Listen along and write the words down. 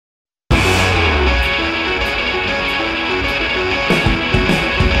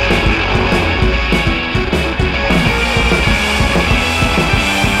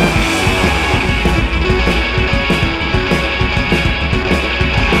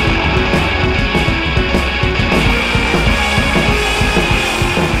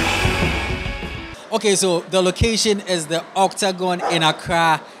Okay, so the location is the Octagon in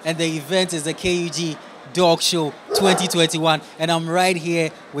Accra, and the event is the KUG Dog Show 2021. And I'm right here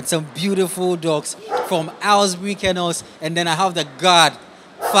with some beautiful dogs from Aylesbury Kennels, and then I have the guard,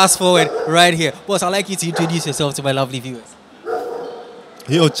 Fast Forward, right here. Boss, I'd like you to introduce yourself to my lovely viewers.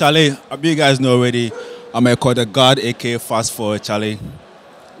 Yo, Charlie, I bet you guys know already. I'm called the guard, aka Fast Forward, Charlie.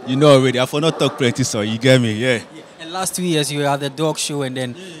 You know already. I for not talk plenty, so you get me, yeah. And last 2 years you were at the dog show, and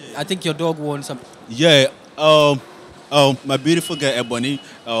then I think your dog won some. Yeah. My beautiful girl Ebony,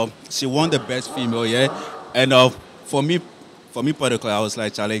 she won the best female, yeah. And for me particularly, I was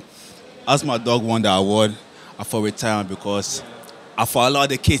like, Charlie, as my dog won the award, I for retire because I for allow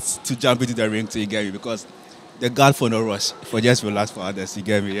the kids to jump into the ring to get me, because the guard for no rush, for just relax for others, you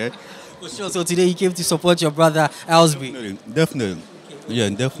get me, yeah. For sure. So today you came to support your brother Aylesbury. Definitely. Yeah,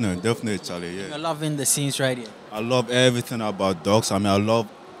 definitely, Charlie. Yeah. You're loving the scenes right here. I love everything about dogs. I love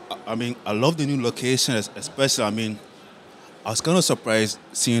the new location, especially. I was kind of surprised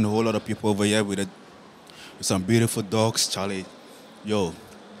seeing a whole lot of people over here with some beautiful dogs, Charlie. Yo,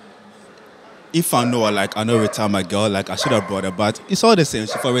 if I know retire my girl, I should have brought her, but it's all the same.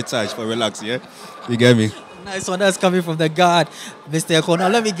 She for retire, she for relax, yeah. You get me? Nice one. That's coming from the guard, Mr. Eko. Now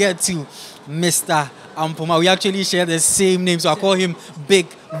let me get to Mr. Ampoma. We actually share the same name, so I call him Big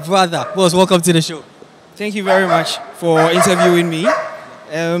Brother. Boss, welcome to the show. Thank you very much for interviewing me.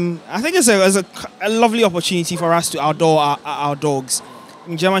 I think it's a lovely opportunity for us to outdoor our dogs.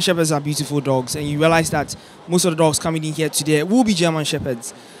 German Shepherds are beautiful dogs, and you realize that most of the dogs coming in here today will be German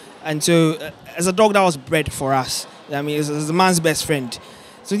Shepherds. And so, as a dog that was bred for us, it's a man's best friend.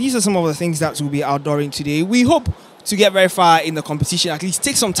 So these are some of the things that we'll be outdooring today. We hope to get very far in the competition, at least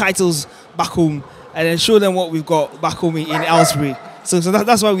take some titles back home, and then show them what we've got back home in Aylesbury. So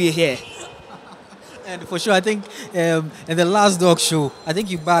that's why we're here. And for sure, I think in the last dog show, I think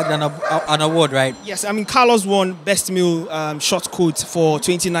you bagged an award, right? Yes, Carlos won Best Male Short Coat for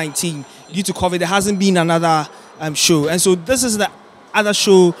 2019. Due to COVID, there hasn't been another show. And so this is the other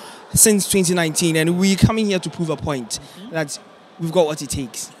show since 2019, and we're coming here to prove a point that we've got what it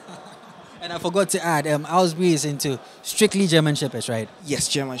takes. And I forgot to add, Aylesbury is into strictly German Shepherds, right? Yes,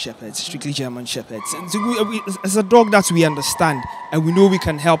 German Shepherds, strictly German Shepherds. And so it's a dog that we understand, and we know we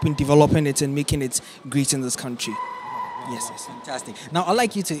can help in developing it and making it great in this country. Yes. Fantastic. Now, I'd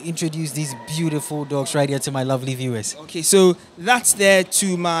like you to introduce these beautiful dogs right here to my lovely viewers. Okay, so that's there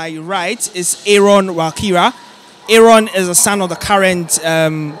to my right is Aaron Walkira. Aaron is a son of the current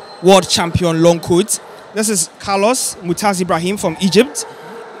world champion long coat. This is Carlos Mutaz Ibrahim from Egypt.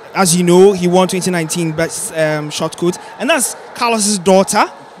 As you know, he won 2019 Best Short Coat. And that's Carlos's daughter,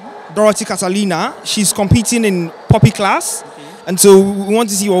 Dorothy Catalina. She's competing in puppy class. Okay. And so we want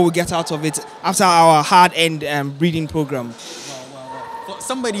to see what we get out of it after our hard-end breeding program. Wow. For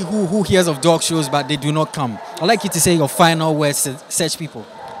somebody who hears of dog shows but they do not come, I'd like you to say your final words to such people.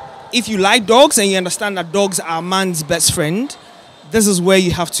 If you like dogs and you understand that dogs are man's best friend, this is where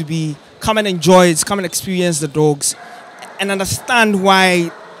you have to be. Come and enjoy it, come and experience the dogs, and understand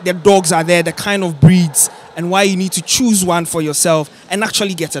why the dogs are there, the kind of breeds, and why you need to choose one for yourself and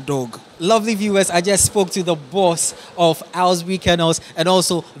actually get a dog. Lovely viewers, I just spoke to the boss of Aylesbury Kennels and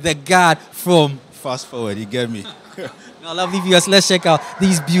also the guard from Fast Forward, you get me? Now, lovely viewers, let's check out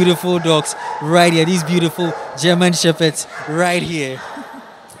these beautiful dogs right here, these beautiful German Shepherds right here.